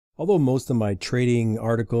Although most of my trading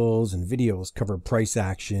articles and videos cover price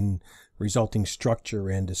action, resulting structure,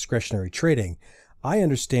 and discretionary trading, I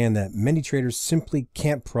understand that many traders simply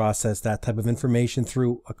can't process that type of information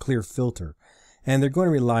through a clear filter, and they're going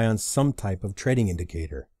to rely on some type of trading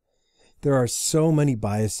indicator. There are so many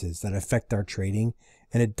biases that affect our trading,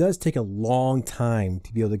 and it does take a long time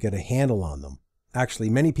to be able to get a handle on them.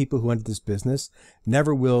 Actually, many people who enter this business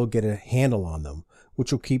never will get a handle on them,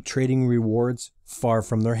 which will keep trading rewards far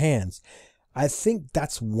from their hands. I think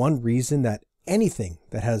that's one reason that anything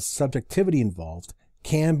that has subjectivity involved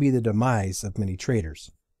can be the demise of many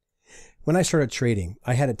traders. When I started trading,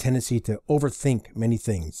 I had a tendency to overthink many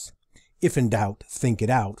things. If in doubt, think it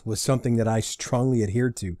out was something that I strongly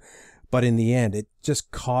adhered to, but in the end, it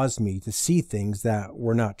just caused me to see things that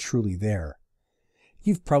were not truly there.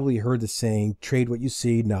 You've probably heard the saying, trade what you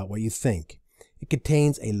see, not what you think. It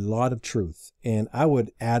contains a lot of truth, and I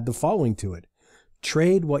would add the following to it.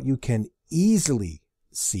 Trade what you can easily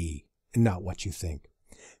see, and not what you think.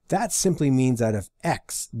 That simply means that if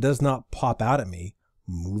X does not pop out at me,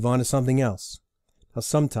 move on to something else. Now,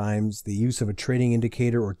 sometimes the use of a trading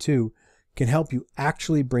indicator or two can help you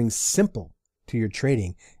actually bring simple to your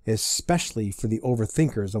trading, especially for the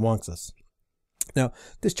overthinkers amongst us. Now,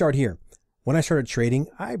 this chart here, when I started trading,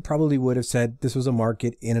 I probably would have said this was a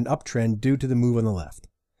market in an uptrend due to the move on the left.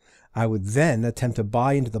 I would then attempt to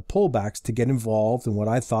buy into the pullbacks to get involved in what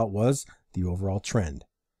I thought was the overall trend.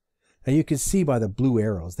 Now you can see by the blue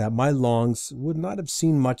arrows that my longs would not have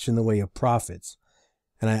seen much in the way of profits,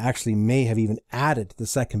 and I actually may have even added to the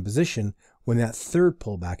second position when that third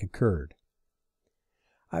pullback occurred.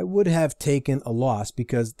 I would have taken a loss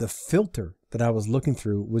because the filter that I was looking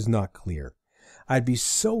through was not clear. I'd be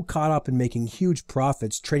so caught up in making huge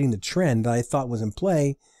profits trading the trend that I thought was in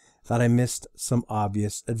play that I missed some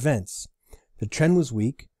obvious events. The trend was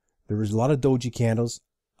weak, there was a lot of doji candles,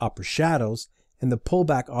 upper shadows, and the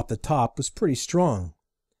pullback off the top was pretty strong.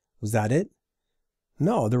 Was that it?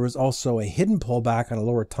 No, there was also a hidden pullback on a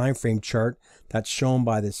lower time frame chart that's shown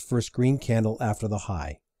by this first green candle after the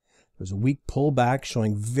high. There's a weak pullback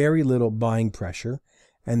showing very little buying pressure,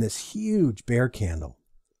 and this huge bear candle.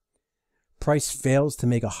 Price fails to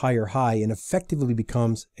make a higher high and effectively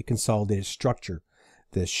becomes a consolidated structure.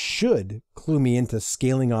 This should clue me into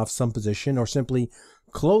scaling off some position or simply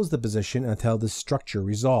close the position until the structure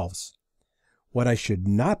resolves. What I should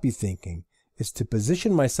not be thinking is to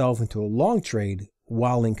position myself into a long trade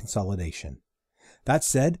while in consolidation. That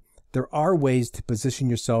said, there are ways to position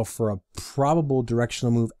yourself for a probable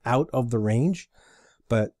directional move out of the range,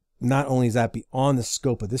 but not only is that beyond the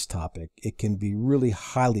scope of this topic, it can be really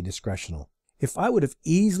highly discretional. If I would have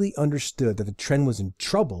easily understood that the trend was in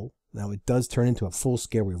trouble, now it does turn into a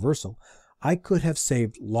full-scale reversal, I could have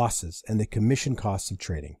saved losses and the commission costs of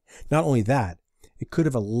trading. Not only that, it could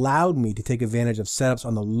have allowed me to take advantage of setups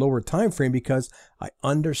on the lower time frame because I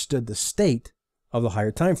understood the state of the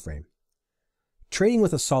higher time frame. Trading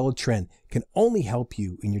with a solid trend can only help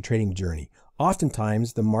you in your trading journey.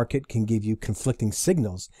 Oftentimes, the market can give you conflicting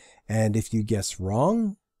signals, and if you guess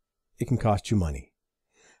wrong, it can cost you money.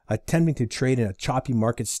 Attempting to trade in a choppy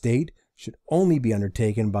market state should only be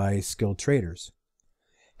undertaken by skilled traders.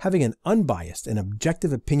 Having an unbiased and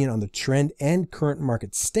objective opinion on the trend and current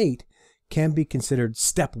market state can be considered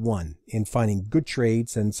step one in finding good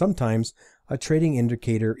trades, and sometimes a trading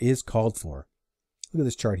indicator is called for. Look at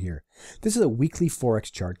this chart here. This is a weekly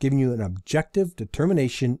Forex chart giving you an objective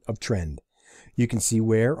determination of trend. You can see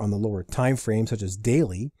where, on the lower time frame, such as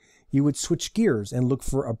daily, you would switch gears and look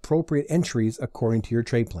for appropriate entries according to your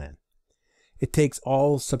trade plan. It takes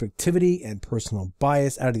all subjectivity and personal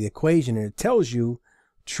bias out of the equation, and it tells you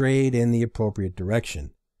trade in the appropriate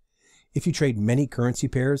direction. If you trade many currency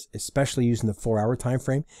pairs, especially using the 4-hour time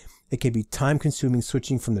frame, it can be time-consuming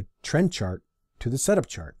switching from the trend chart to the setup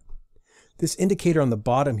chart. This indicator on the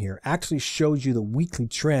bottom here actually shows you the weekly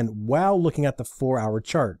trend while looking at the 4-hour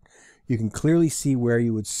chart. You can clearly see where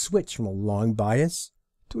you would switch from a long bias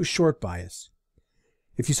to a short bias.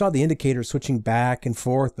 If you saw the indicator switching back and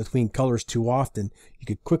forth between colors too often, you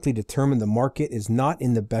could quickly determine the market is not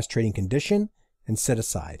in the best trading condition and set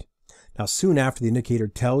aside. Now, soon after the indicator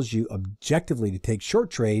tells you objectively to take short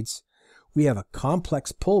trades, we have a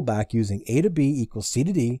complex pullback using A to B equals C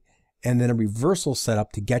to D, and then a reversal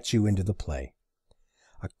setup to get you into the play.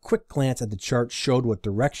 A quick glance at the chart showed what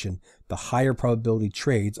direction the higher probability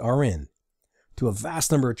trades are in. To a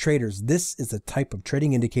vast number of traders, this is the type of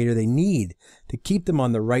trading indicator they need to keep them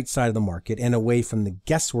on the right side of the market and away from the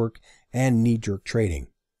guesswork and knee-jerk trading.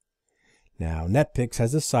 Now, NetPicks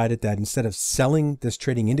has decided that instead of selling this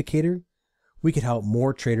trading indicator, we could help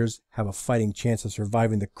more traders have a fighting chance of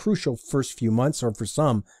surviving the crucial first few months, or for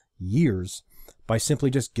some, years by simply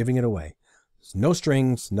just giving it away. There's no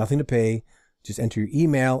strings, nothing to pay. Just enter your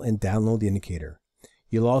email and download the indicator.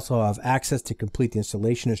 You'll also have access to complete the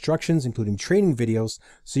installation instructions, including training videos,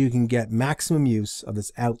 so you can get maximum use of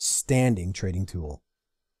this outstanding trading tool.